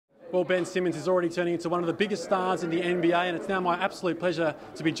Well, Ben Simmons is already turning into one of the biggest stars in the NBA, and it's now my absolute pleasure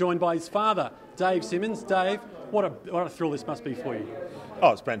to be joined by his father, Dave Simmons. Dave, what a thrill this must be for you.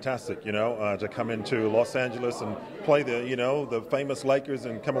 Oh, it's fantastic, to come into Los Angeles and play the famous Lakers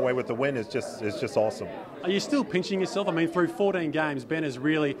and come away with the win is just awesome. Are you still pinching yourself? I mean, through 14 games, Ben is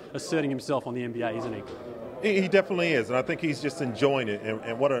really asserting himself on the NBA, isn't he? He definitely is, and I think he's just enjoying it.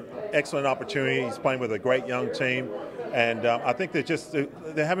 And what an excellent opportunity! He's playing with a great young team, and I think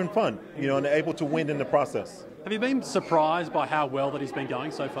they're having fun, and they're able to win in the process. Have you been surprised by how well that he's been going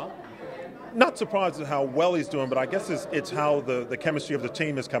so far? Not surprised at how well he's doing, but I guess it's how the chemistry of the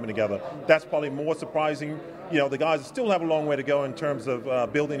team is coming together. That's probably more surprising. The guys still have a long way to go in terms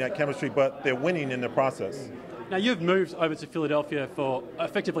of building that chemistry, but they're winning in the process. Now, you've moved over to Philadelphia for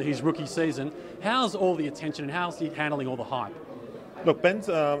effectively his rookie season. How's all the attention and how's he handling all the hype? Look, Ben's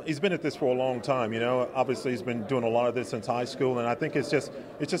he's been at this for a long time. Obviously he's been doing a lot of this since high school, and I think it's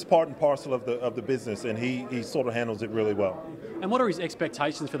just part and parcel of the business, and he sort of handles it really well. And what are his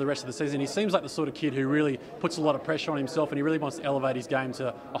expectations for the rest of the season? He seems like the sort of kid who really puts a lot of pressure on himself, and he really wants to elevate his game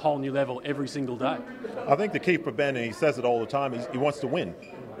to a whole new level every single day. I think the key for Ben, and he says it all the time, he wants to win.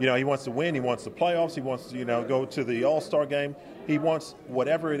 He wants to win. He wants the playoffs. He wants to, go to the All-Star game. He wants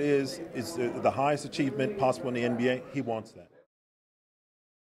whatever it is the highest achievement possible in the NBA. He wants that.